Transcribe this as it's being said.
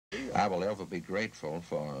I will ever be grateful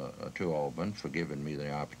to Auburn for giving me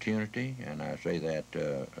the opportunity, and I say that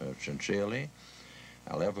sincerely.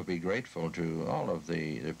 I'll ever be grateful to all of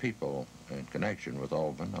the people in connection with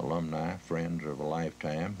Auburn, alumni, friends of a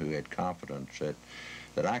lifetime, who had confidence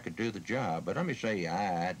that I could do the job. But let me say,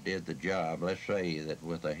 I did the job, let's say that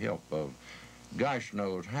with the help of gosh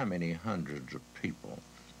knows how many hundreds of people,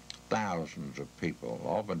 thousands of people,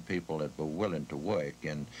 Auburn people that were willing to work.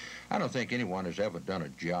 And I don't think anyone has ever done a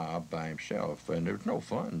job by himself, and there's no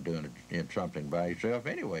fun doing something by yourself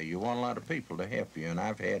anyway. You want a lot of people to help you, and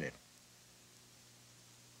I've had it.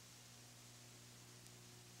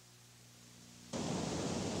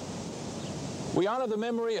 We honor the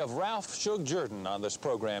memory of Ralph Shug Jordan on this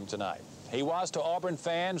program tonight. He was to Auburn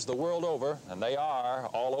fans the world over, and they are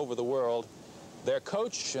all over the world, their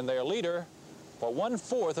coach and their leader for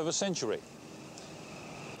 1/4 of a century.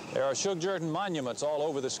 There are Shug Jordan monuments all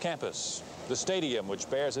over this campus. The stadium, which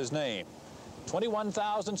bears his name,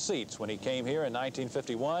 21,000 seats when he came here in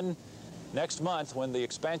 1951. Next month, when the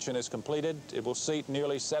expansion is completed, it will seat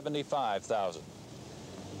nearly 75,000.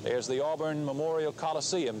 There's the Auburn Memorial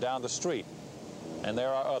Coliseum down the street, and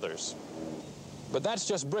there are others. But that's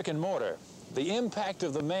just brick and mortar. The impact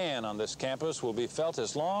of the man on this campus will be felt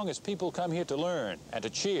as long as people come here to learn and to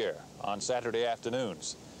cheer on Saturday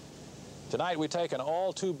afternoons. Tonight we take an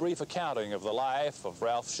all too brief accounting of the life of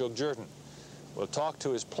Ralph Shug Jordan. We'll talk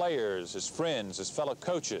to his players, his friends, his fellow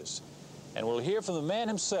coaches, and we'll hear from the man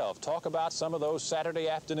himself talk about some of those Saturday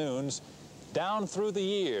afternoons down through the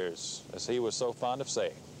years, as he was so fond of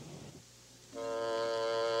saying.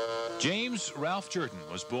 James Ralph Jordan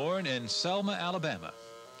was born in Selma, Alabama.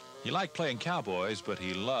 He liked playing cowboys, but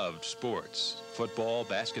he loved sports: football,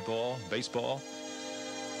 basketball, baseball.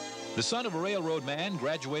 The son of a railroad man,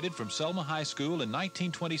 graduated from Selma High School in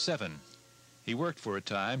 1927. He worked for a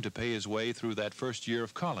time to pay his way through that first year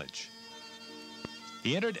of college.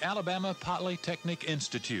 He entered Alabama Polytechnic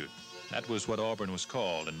Institute. That was what Auburn was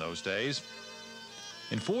called in those days.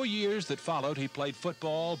 In 4 years that followed, he played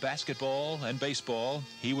football, basketball, and baseball.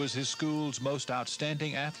 He was his school's most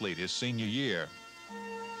outstanding athlete his senior year.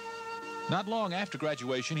 Not long after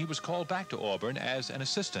graduation, he was called back to Auburn as an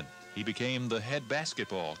assistant. He became the head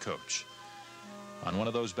basketball coach. On one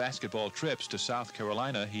of those basketball trips to South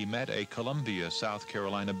Carolina, he met a Columbia, South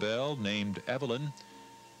Carolina belle named Evelyn.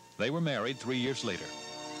 They were married 3 years later.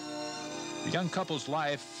 The young couple's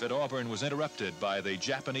life at Auburn was interrupted by the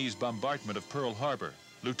Japanese bombardment of Pearl Harbor.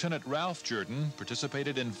 Lieutenant Ralph Jordan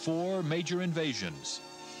participated in 4 major invasions.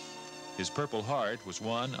 His Purple Heart was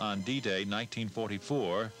won on D-Day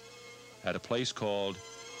 1944 at a place called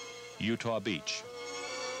Utah Beach.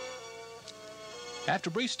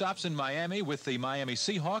 After brief stops in Miami with the Miami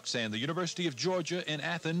Seahawks and the University of Georgia in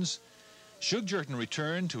Athens, Shug Jordan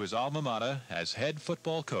returned to his alma mater as head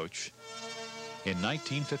football coach in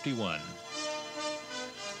 1951.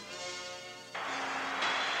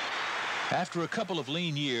 After a couple of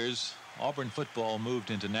lean years, Auburn football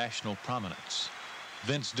moved into national prominence.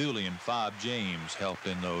 Vince Dooley and Fob James helped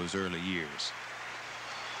in those early years.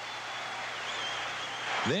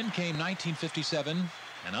 Then came 1957,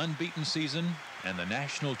 an unbeaten season, and the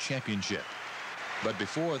national championship. But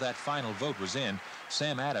before that final vote was in,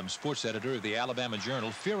 Sam Adams, sports editor of the Alabama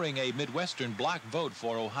Journal, fearing a Midwestern block vote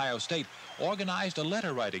for Ohio State, organized a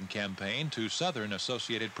letter-writing campaign to Southern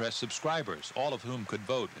Associated Press subscribers, all of whom could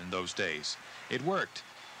vote in those days. It worked,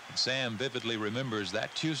 and Sam vividly remembers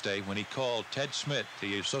that Tuesday when he called Ted Schmidt,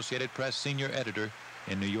 the Associated Press senior editor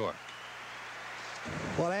in New York.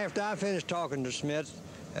 Well, after I finished talking to Schmidt,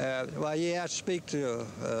 he asked to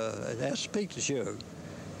speak to Shug.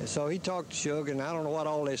 And so he talked to Shug, and I don't know what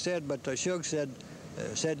all they said, but Shug said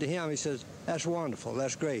to him, he says, "That's wonderful,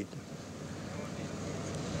 that's great."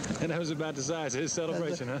 And that was about the size of his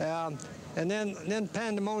celebration, huh? And then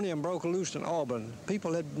pandemonium broke loose in Auburn.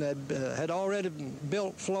 People had already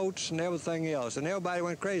built floats and everything else, and everybody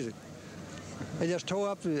went crazy. They just tore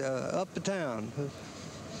up the town.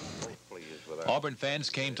 Auburn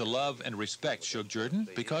fans came to love and respect Shug Jordan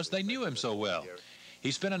because they knew him so well.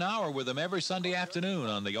 He spent an hour with them every Sunday afternoon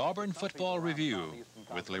on the Auburn Football Review,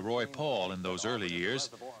 with Leroy Paul in those early years,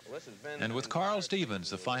 and with Carl Stevens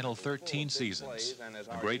the final 13 seasons.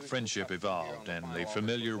 A great friendship evolved, and the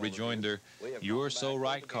familiar rejoinder, "You're so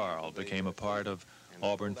right, Carl," became a part of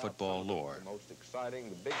Auburn football lore.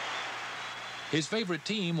 His favorite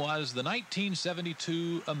team was the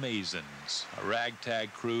 1972 Amazons, a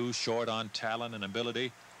ragtag crew short on talent and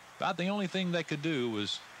ability. About the only thing they could do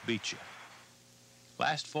was beat you.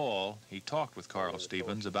 Last fall, he talked with Carl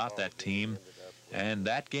Stevens about that team and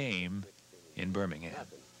that game in Birmingham.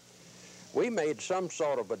 We made some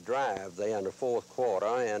sort of a drive there in the fourth quarter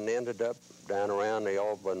and ended up down around the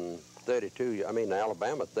Alabama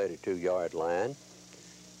 32-yard line,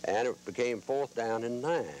 and it became 4th down and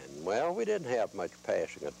 9. Well, we didn't have much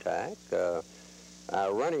passing attack.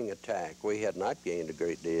 Our running attack, we had not gained a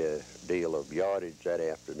great deal of yardage that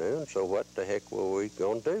afternoon, so what the heck were we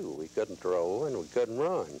going to do? We couldn't throw and we couldn't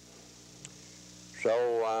run.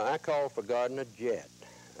 So I called for Gardner Jett,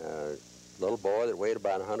 a little boy that weighed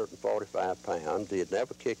about 145 pounds. He had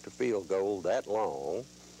never kicked a field goal that long.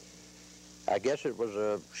 I guess it was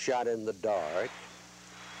a shot in the dark.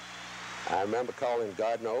 I remember calling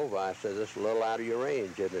Gardner over. I said, "This is a little out of your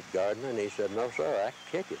range, isn't it, Gardner?" And he said, "No, sir, I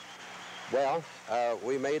can kick it." Well,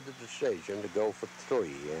 we made the decision to go for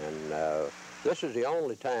 3, and this is the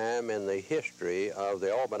only time in the history of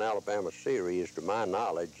the Auburn-Alabama series, to my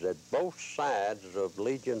knowledge, that both sides of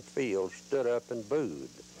Legion Field stood up and booed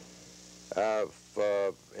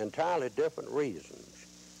for entirely different reasons.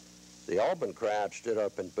 The Auburn crowd stood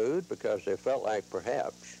up and booed because they felt like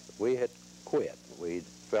perhaps we had quit. We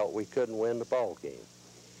felt we couldn't win the ball game.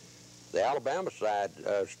 The Alabama side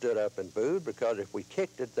stood up and booed because if we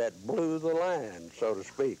kicked it, that blew the line, so to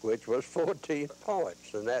speak, which was 14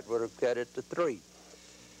 points, and that would have cut it to 3.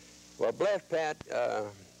 Well, bless Pat,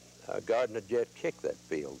 Gardner Jett kicked that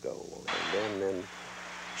field goal, and then in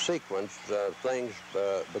sequence, things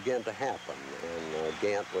began to happen, and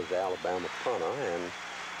Gant was the Alabama punter, and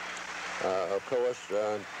of course,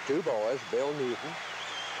 2 boys, Bill Newton,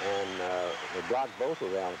 and they blocked both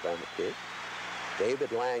of the Alabama kicks. David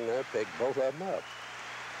Langner picked both of them up.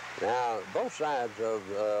 Now, both sides of,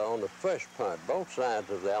 on the first punt, both sides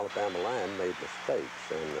of the Alabama line made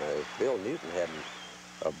mistakes, and if Bill Newton hadn't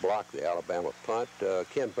blocked the Alabama punt,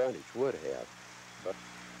 Ken Burnage would have. But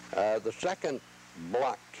the second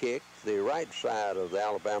block kick, the right side of the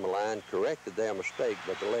Alabama line corrected their mistake,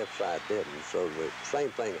 but the left side didn't, so the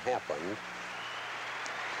same thing happened.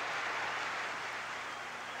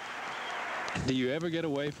 Do you ever get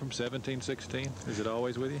away from 17-16? Is it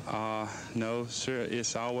always with you? No, sir.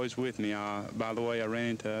 It's always with me. By the way, I ran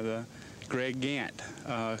into Greg Gant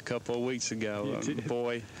a couple of weeks ago.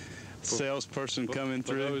 Boy, salesperson coming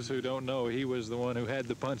through. For those who don't know, he was the one who had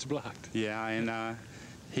the punts blocked. Yeah, and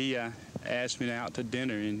he asked me out to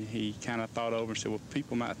dinner, and he kind of thought over and said, well,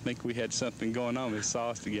 people might think we had something going on. We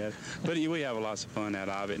saw us together. But we have lots of fun out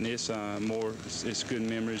of it, and it's good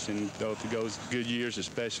memories and those good years,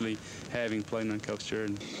 especially having played on Coach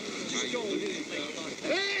Jordan.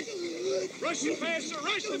 Rush it faster,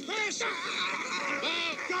 rush it faster!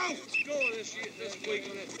 Go! Score this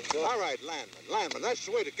week. All right, Landman, that's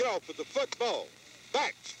the way to get off with the football.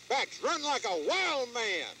 Backs, run like a wild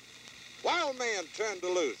man. Wild man turned to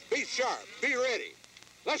loose. Be sharp. Be ready.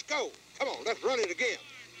 Let's go. Come on, let's run it again.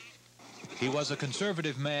 He was a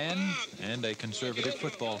conservative man and a conservative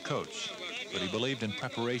football coach, but he believed in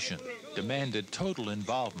preparation, demanded total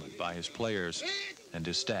involvement by his players and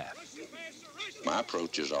his staff. My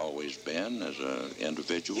approach has always been as an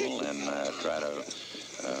individual, and I try to,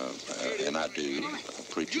 and I do,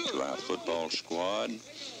 preach it to our football squad,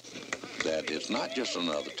 that it's not just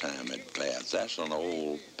another time at bats. That's an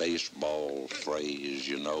old baseball phrase,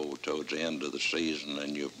 you know, towards the end of the season,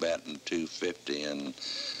 and you're batting .250, and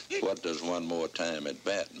what does one more time at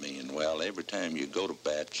bat mean? Well, every time you go to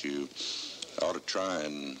bat, you ought to try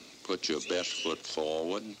and put your best foot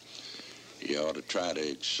forward. You ought to try to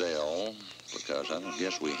excel, because I don't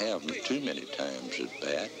guess we have too many times at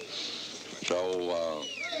bat. So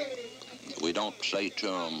we don't say to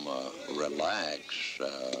them, relax.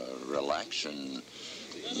 Relaxing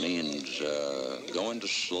means going to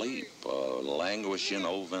sleep, languishing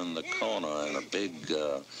over in the corner in a big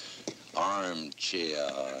armchair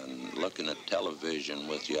and looking at television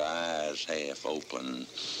with your eyes half open.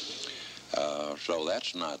 So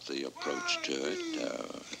that's not the approach to it.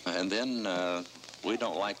 And then we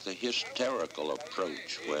don't like the hysterical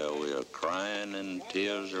approach where we're crying and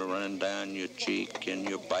tears are running down your cheek and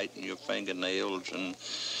you're biting your fingernails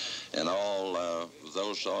and all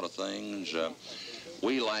those sort of things.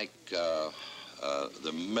 We like the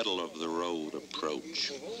middle of the road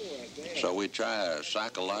approach. So we try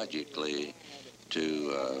psychologically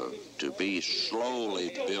to be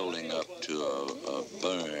slowly building up to a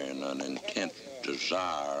burn, an intense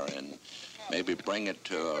desire, and maybe bring it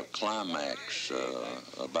to a climax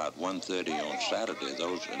about 1:30 on Saturday.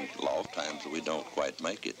 Those, and a lot of times we don't quite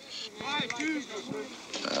make it.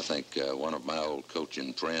 I think one of my old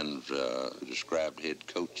coaching friends described head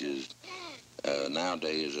coaches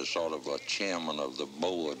nowadays as sort of a chairman of the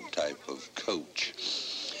board type of coach.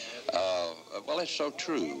 Well, it's so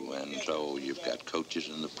true, and so you've got coaches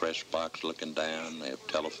in the press box looking down. They have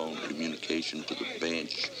telephone communication to the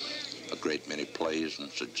bench. A great many plays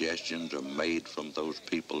and suggestions are made from those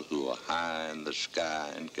people who are high in the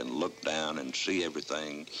sky and can look down and see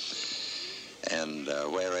everything. And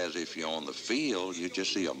whereas if you're on the field, you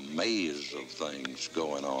just see a maze of things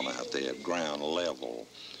going on out there at ground level.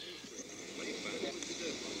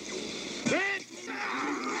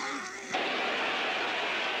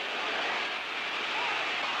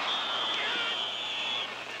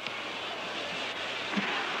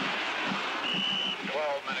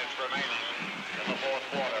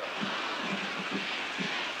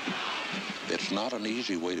 It's not an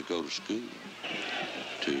easy way to go to school,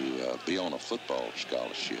 to be on a football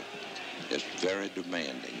scholarship. It's very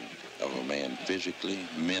demanding of a man physically,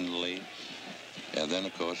 mentally, and then,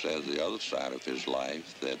 of course, there's the other side of his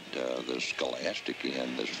life, that the scholastic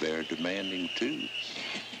end that's very demanding, too.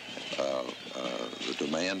 The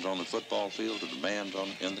demands on the football field, the demands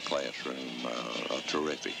in the classroom are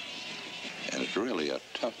terrific. And it's really a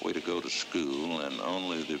tough way to go to school, and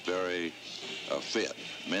only the very fit,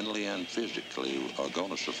 mentally and physically, are going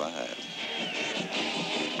to survive.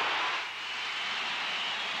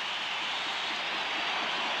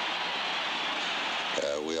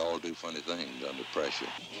 We all do funny things under pressure,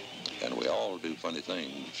 and we all do funny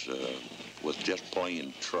things with just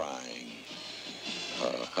plain trying,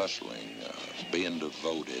 hustling, being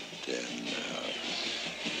devoted, and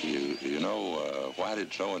you know, why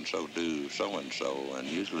did so-and-so do so-and-so? And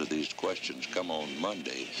usually these questions come on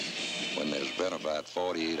Monday when there's been about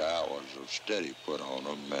 48 hours of study put on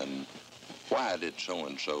them, and why did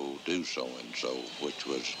so-and-so do so-and-so, which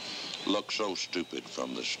looked so stupid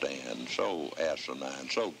from the stand, so asinine,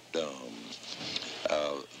 so dumb.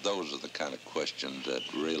 Those are the kind of questions that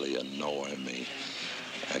really annoy me.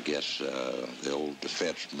 I guess the old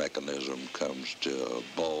defense mechanism comes to a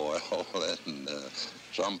boil, and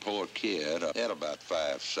some poor kid had about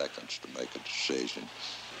 5 seconds to make a decision.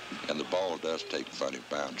 And the ball does take funny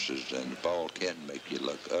bounces, and the ball can make you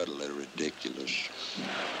look utterly ridiculous.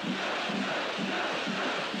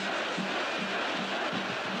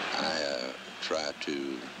 I try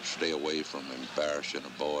to stay away from embarrassing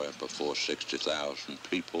a boy before 60,000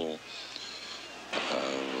 people.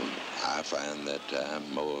 I find that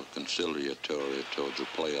I'm more conciliatory towards a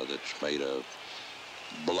player that's made a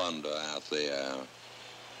blunder out there.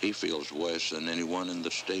 He feels worse than anyone in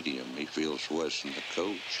the stadium. He feels worse than the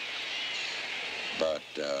coach. But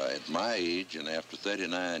at my age and after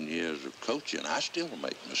 39 years of coaching, I still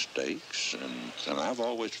make mistakes. And I've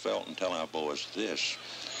always felt and tell our boys this.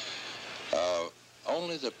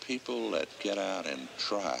 Only the people that get out and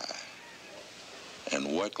try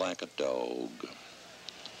and work like a dog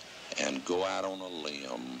and go out on a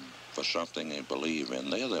limb for something they believe in,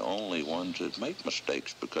 they're the only ones that make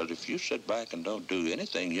mistakes, because if you sit back and don't do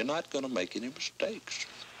anything, you're not going to make any mistakes.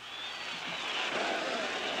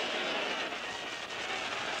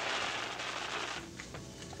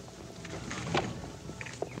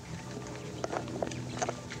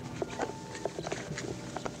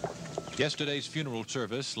 Yesterday's funeral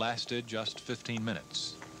service lasted just 15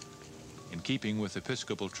 minutes. In keeping with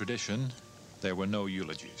Episcopal tradition, there were no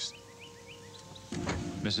eulogies.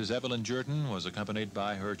 Mrs. Evelyn Jordan was accompanied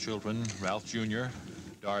by her children, Ralph Jr.,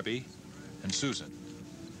 Darby, and Susan.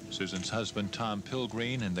 Susan's husband, Tom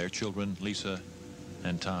Pilgreen, and their children, Lisa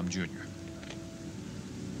and Tom Jr.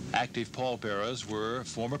 Active pallbearers were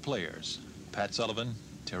former players, Pat Sullivan,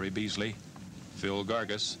 Terry Beasley, Phil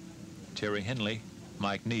Gargas, Terry Henley,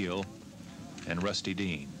 Mike Neal, and Rusty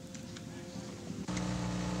Dean.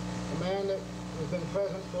 A man that has been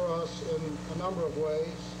present for us in a number of ways.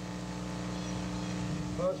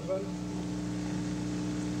 Husband,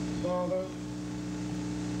 father,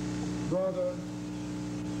 brother,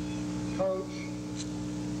 coach,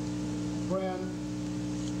 friend.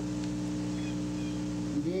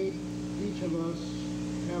 Indeed, each of us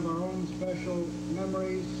have our own special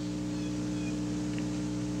memories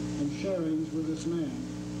and sharings with this man.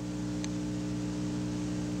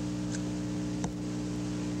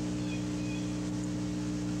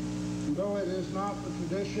 And though it is not the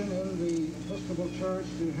tradition in the Episcopal Church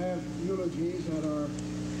to have eulogies at our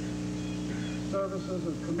services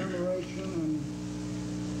of commemoration and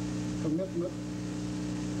commitment,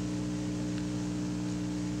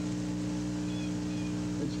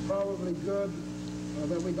 it's probably good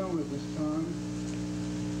that we don't at this time,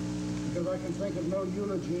 because I can think of no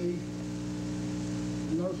eulogy,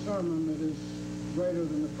 no sermon that is greater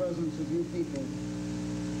than the presence of you people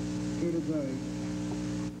here today.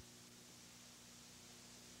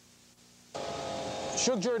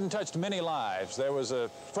 Shug Jordan touched many lives. There was a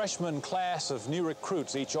freshman class of new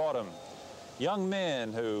recruits each autumn, young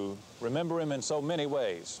men who remember him in so many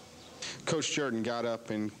ways. Coach Jordan got up,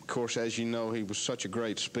 and of course, as you know, he was such a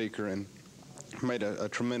great speaker and made a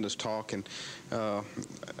tremendous talk. And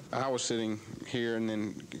I was sitting here, and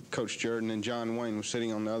then Coach Jordan and John Wayne was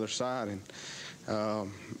sitting on the other side.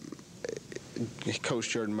 And Coach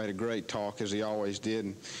Jordan made a great talk, as he always did.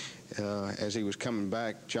 And, as he was coming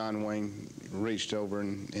back, John Wayne reached over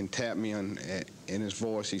and tapped me in his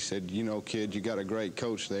voice. He said, "You know, kid, you got a great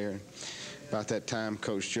coach there." And about that time,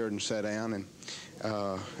 Coach Jordan sat down, and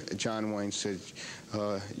John Wayne said,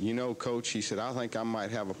 "You know, Coach," he said, "I think I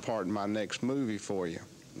might have a part in my next movie for you."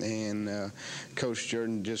 And Coach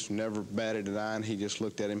Jordan just never batted an eye, and he just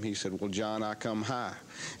looked at him. He said, "Well, John, I come high."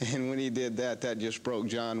 And when he did that, that just broke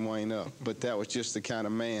John Wayne up. But that was just the kind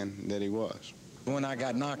of man that he was. When I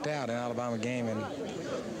got knocked out in an Alabama game, and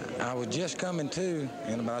I was just coming to,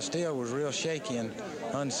 but I still was real shaky and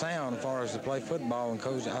unsound as far as to play football. And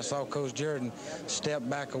I saw Coach Jordan step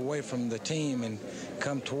back away from the team and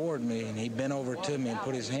come toward me, and he bent over to me and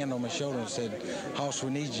put his hand on my shoulder and said, "Hoss, we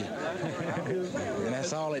need you." And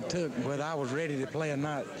that's all it took. Whether I was ready to play or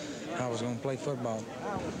not, I was going to play football.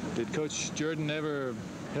 Did Coach Jordan ever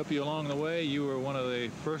help you along the way? You were one of the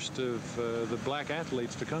first of the black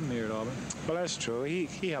athletes to come here at Auburn. Well, that's true.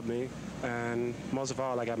 He helped me, and most of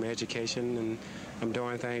all, I got my education, and I'm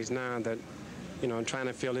doing things now that, I'm trying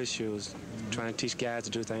to fill his shoes, trying to teach guys to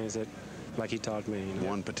do things that, like he taught me.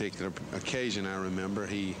 One particular occasion I remember,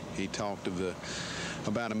 he talked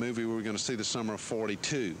about a movie we were going to see the summer of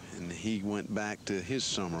 '42, and he went back to his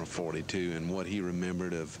summer of '42 and what he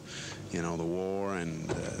remembered of, the war and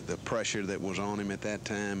the pressure that was on him at that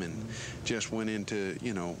time, and just went into,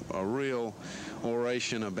 a real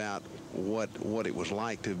oration about what it was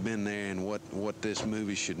like to have been there and what this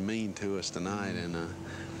movie should mean to us tonight. And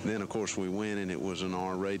then, of course, we went, and it was an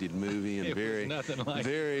R-rated movie, and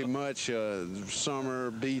very much summer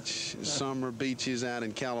beaches out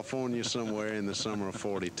in California somewhere in the summer of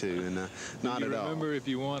 '42, and not at all. Remember if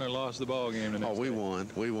you won or lost the ball game the next day? We won.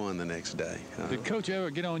 We won the next day. Did Coach ever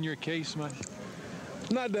get on your case much?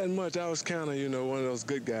 Not that much. I was kind of, one of those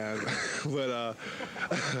good guys, but I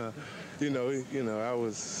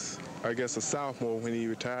was, I guess, a sophomore when he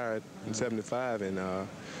retired in '75, and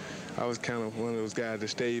I was kind of one of those guys that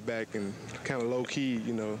stayed back and kind of low-key,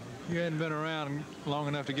 You hadn't been around long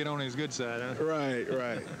enough to get on his good side, huh?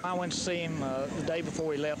 Right. I went to see him the day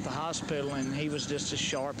before he left the hospital, and he was just as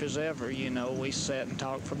sharp as ever. We sat and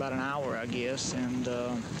talked for about an hour, I guess, and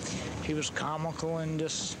he was comical, and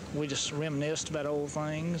we just reminisced about old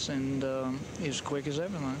things, and he was quick as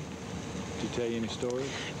everything. Did he tell you any stories?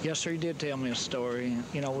 Yes, sir, he did tell me a story.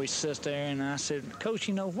 We sit there, and I said, "Coach,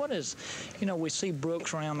 what is, we see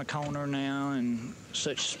Brooks around the corner now and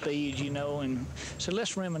such speed, and so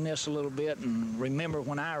let's reminisce a little bit and remember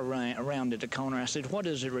when I ran around at the corner." I said, "What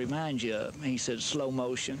does it remind you of?" And he said, "Slow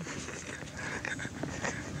motion."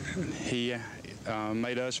 He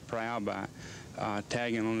made us proud by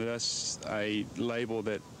tagging on us a label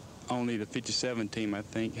that only the '57 team, I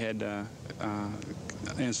think, had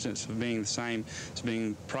instance of being the same as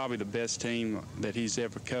being probably the best team that he's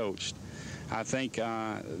ever coached. I think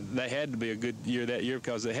they had to be a good year that year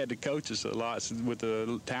because they had to coach us a lot with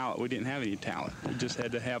the talent. We didn't have any talent. We just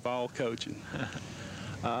had to have all coaching.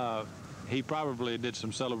 He probably did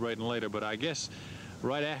some celebrating later, but I guess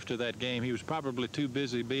right after that game, he was probably too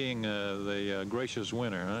busy being the gracious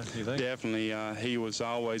winner, huh? You think? Definitely. He was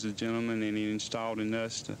always a gentleman, and he installed in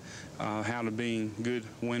us how to be good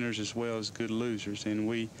winners as well as good losers.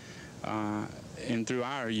 And and through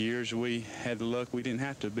our years, we had the luck we didn't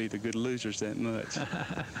have to be the good losers that much.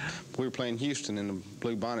 We were playing Houston in the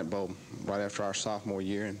Blue Bonnet Bowl right after our sophomore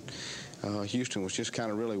year, and Houston was just kind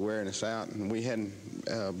of really wearing us out, and we hadn't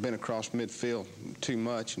been across midfield too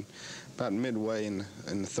much. And about midway in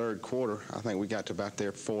the third quarter, I think we got to about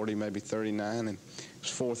there 40, maybe 39, and it was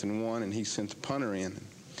 4th and 1, and he sent the punter in.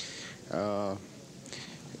 I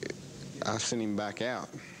sent him back out,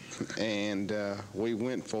 and we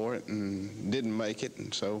went for it and didn't make it,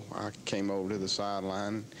 and so I came over to the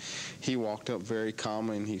sideline. He walked up very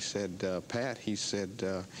calmly, and he said, "Pat," he said,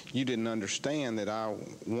 "you didn't understand that I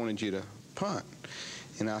wanted you to punt."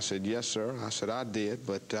 And I said, "Yes, sir." I said, "I did,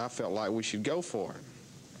 but I felt like we should go for it."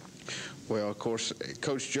 Well, of course,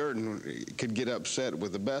 Coach Jordan could get upset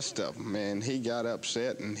with the best of them, and he got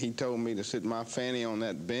upset, and he told me to sit my fanny on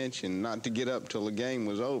that bench and not to get up till the game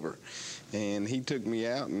was over. And he took me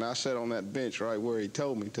out, and I sat on that bench right where he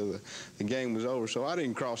told me till the game was over, so I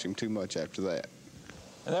didn't cross him too much after that.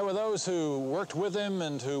 And there were those who worked with him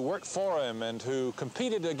and who worked for him and who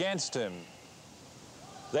competed against him.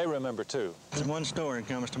 They remember, too. One story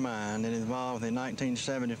comes to mind. It involved the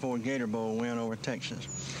 1974 Gator Bowl win over Texas.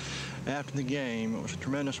 After the game, it was a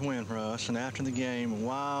tremendous win for us, and after the game,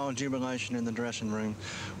 wild jubilation in the dressing room.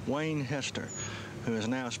 Wayne Hester, who is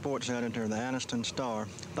now sports editor of the Anniston Star,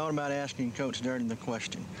 thought about asking Coach Durden the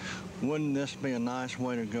question, wouldn't this be a nice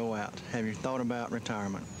way to go out? Have you thought about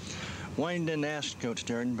retirement? Wayne didn't ask Coach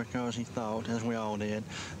Durden because he thought, as we all did,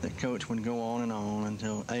 that Coach would go on and on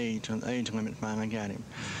until the age limit finally got him.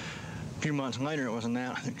 A few months later, it was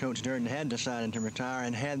announced that Coach Durden had decided to retire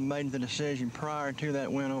and had made the decision prior to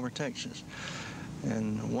that win over Texas.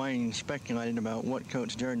 And Wayne speculated about what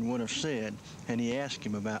Coach Durden would have said, and he asked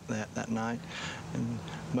him about that night. And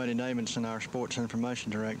Buddy Davidson, our sports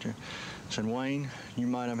information director, said, Wayne, you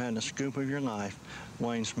might have had the scoop of your life.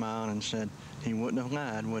 Wayne smiled and said, he wouldn't have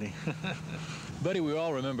lied, would he? Buddy, we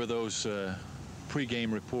all remember those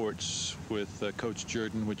pre-game reports with Coach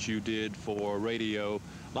Durden, which you did for radio.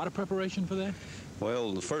 A lot of preparation for that?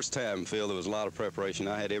 Well, the first time, Phil, there was a lot of preparation.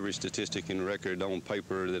 I had every statistic and record on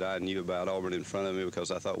paper that I knew about Auburn in front of me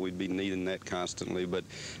because I thought we'd be needing that constantly. But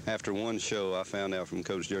after one show, I found out from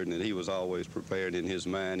Coach Durden that he was always prepared in his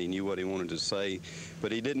mind. He knew what he wanted to say,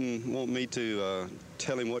 but he didn't want me to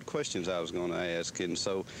tell him what questions I was going to ask. And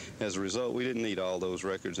so, as a result, we didn't need all those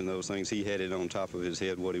records and those things. He had it on top of his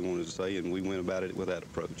head what he wanted to say, and we went about it with that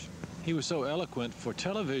approach. He was so eloquent. For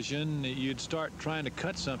television, you'd start trying to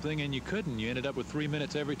cut something, and you couldn't. You ended up with 3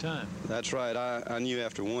 minutes every time. That's right. I knew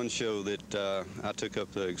after one show that I took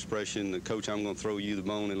up the expression, Coach, I'm going to throw you the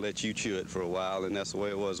bone and let you chew it for a while, and that's the way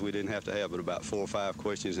it was. We didn't have to have but about 4 or 5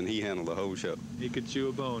 questions, and he handled the whole show. He could chew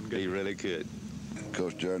a bone. He really could.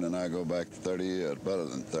 Coach Durden and I go back 30 years, better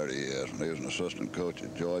than 30 years. He was an assistant coach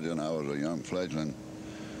at Georgia, and I was a young fledgling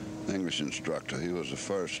English instructor. He was the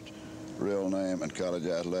first real name in college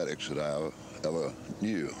athletics that I ever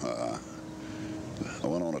knew. I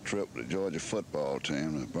went on a trip with the Georgia football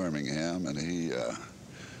team in Birmingham, and he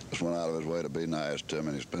just went out of his way to be nice to him,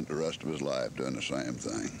 and he spent the rest of his life doing the same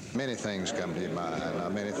thing. Many things come to your mind,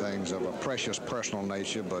 many things of a precious personal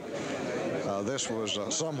nature, but this was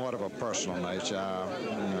somewhat of a personal nature.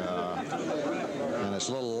 And it's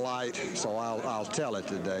a little light, so I'll tell it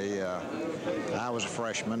today. I was a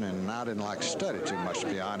freshman, and I didn't like to study too much, to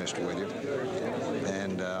be honest with you.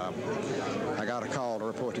 And I got a call to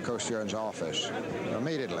report to Coach Durden's office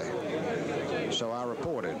immediately. So I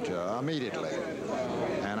reported immediately.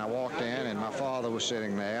 And I walked in, and my father was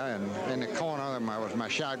sitting there, and in the corner was my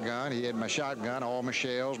shotgun. He had my shotgun, all my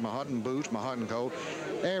shells, my hunting boots, my hunting coat,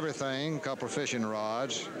 everything, a couple of fishing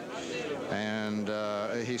rods. And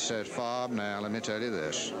he said, Fob, now let me tell you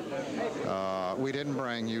this. We didn't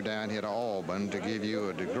bring you down here to Auburn to give you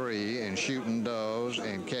a degree in shooting doves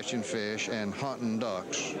and catching fish and hunting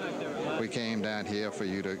ducks. We came down here for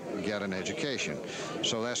you to get an education.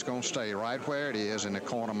 So that's going to stay right where it is in the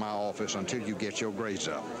corner of my office until you get your grades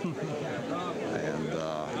up. And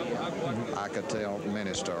I could tell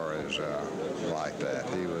many stories like that.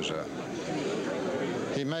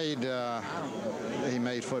 He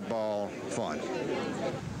made football fun.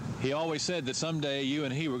 He always said that someday you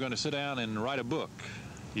and he were going to sit down and write a book.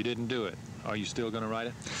 You didn't do it. Are you still going to write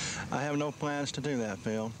it? I have no plans to do that,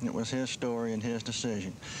 Phil. It was his story and his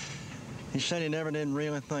decision. He said he never did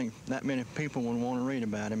really think that many people would want to read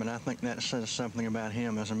about him, and I think that says something about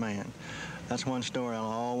him as a man. That's one story I'll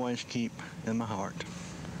always keep in my heart.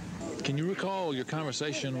 Can you recall your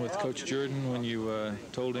conversation with Coach Durden when you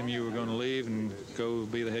told him you were going to leave and go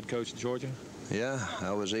be the head coach at Georgia? Yeah,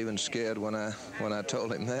 I was even scared when I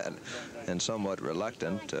told him that, and somewhat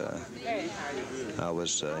reluctant. I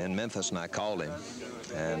was in Memphis, and I called him,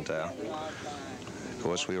 and of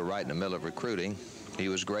course we were right in the middle of recruiting. He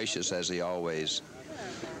was gracious, as he always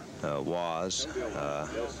was,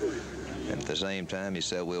 and at the same time he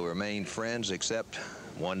said we'll remain friends except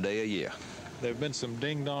one day a year. There have been some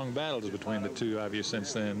ding-dong battles between the two of you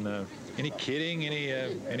since then. Any kidding,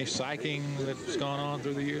 any psyching that's gone on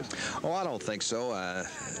through the years? Oh, I don't think so. I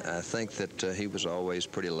think that he was always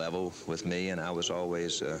pretty level with me, and I was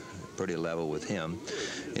always pretty level with him.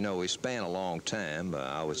 You know, we span a long time.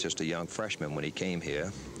 I was just a young freshman when he came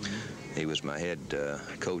here. He was my head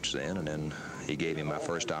coach then, and then he gave me my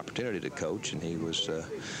first opportunity to coach, and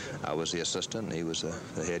I was the assistant, and he was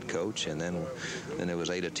the head coach, and then it was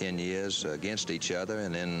 8 or 10 years against each other,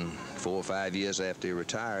 and then 4 or 5 years after he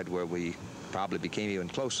retired where we probably became even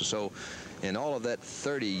closer. So in all of that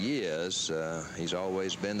 30 years, he's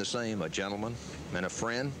always been the same, a gentleman and a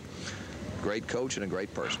friend, great coach and a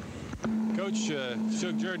great person. Coach,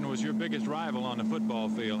 Shug Durden was your biggest rival on the football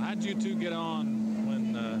field. How did you two get on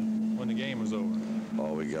when the game was over?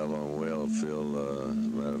 Oh, we got along well, Phil. As a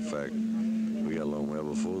matter of fact, we we got along well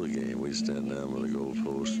before the game. We'd stand down by the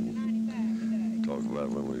goalpost and talk about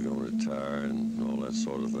when we were going to retire and all that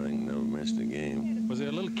sort of thing. Never mentioned a game. Was there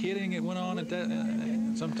a little kidding that went on at that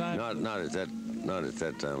sometime? Not at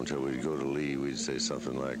that time until we'd go to leave. We'd say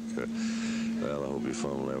something like, well, I hope you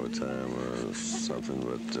fumble every time or something.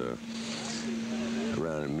 But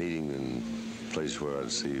around a meeting and place where I'd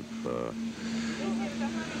see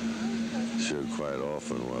Shug quite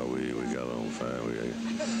often while we got along fine.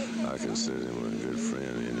 I considered him a good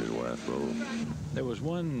friend and his wife both. There was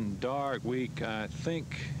one dark week, I think,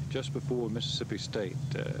 just before Mississippi State,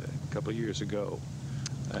 a couple of years ago.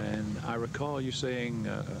 And I recall you saying,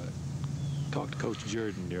 talk to Coach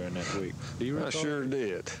Jordan during that week. Do you recall? I sure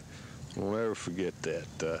did. I'll never forget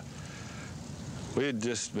that. We had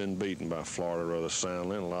just been beaten by Florida rather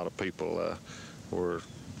soundly, and a lot of people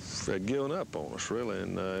had given up on us, really.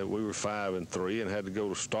 And we were 5-3 and had to go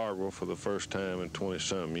to Starkville for the first time in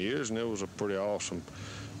 20-something years, and it was a pretty awesome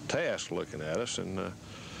task looking at us. And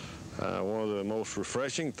one of the most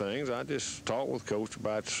refreshing things, I just talked with Coach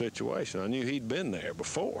about the situation. I knew he'd been there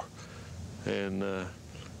before. And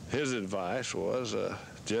his advice was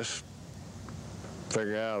just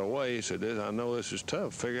figure out a way. He said, I know this is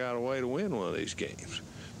tough. Figure out a way to win one of these games.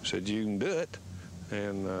 He said, you can do it.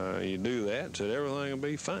 And you do that, and said everything will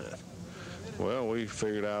be fine. Well, we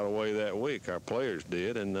figured out a way that week. Our players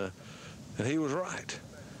did, and he was right.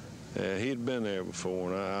 He'd been there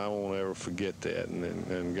before, and I won't ever forget that.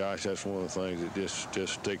 And gosh, that's one of the things that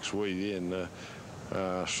just sticks with you, and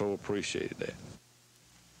I so appreciated that.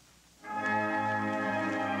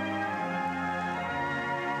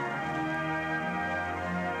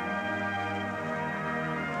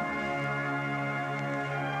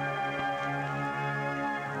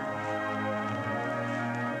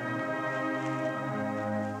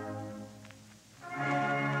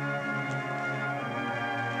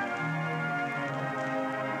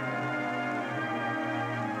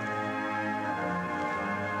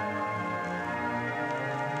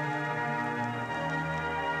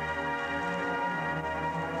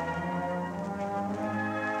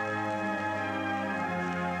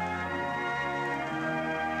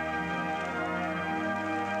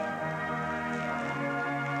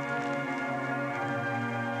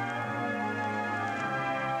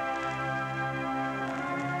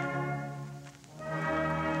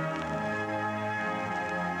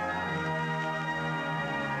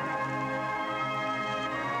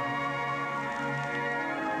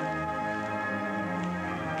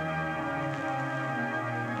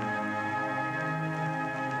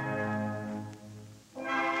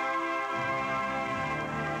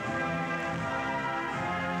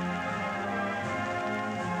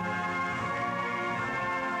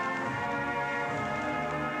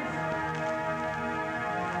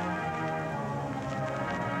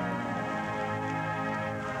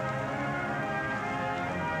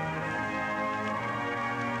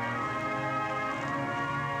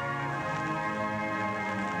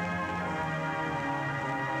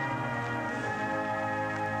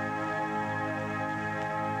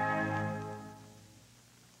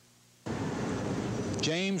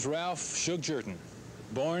 James Ralph Shug Jordan,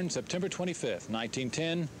 born September 25th,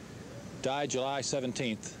 1910, died July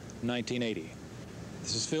 17th, 1980.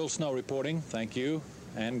 This is Phil Snow reporting. Thank you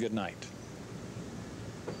and good night.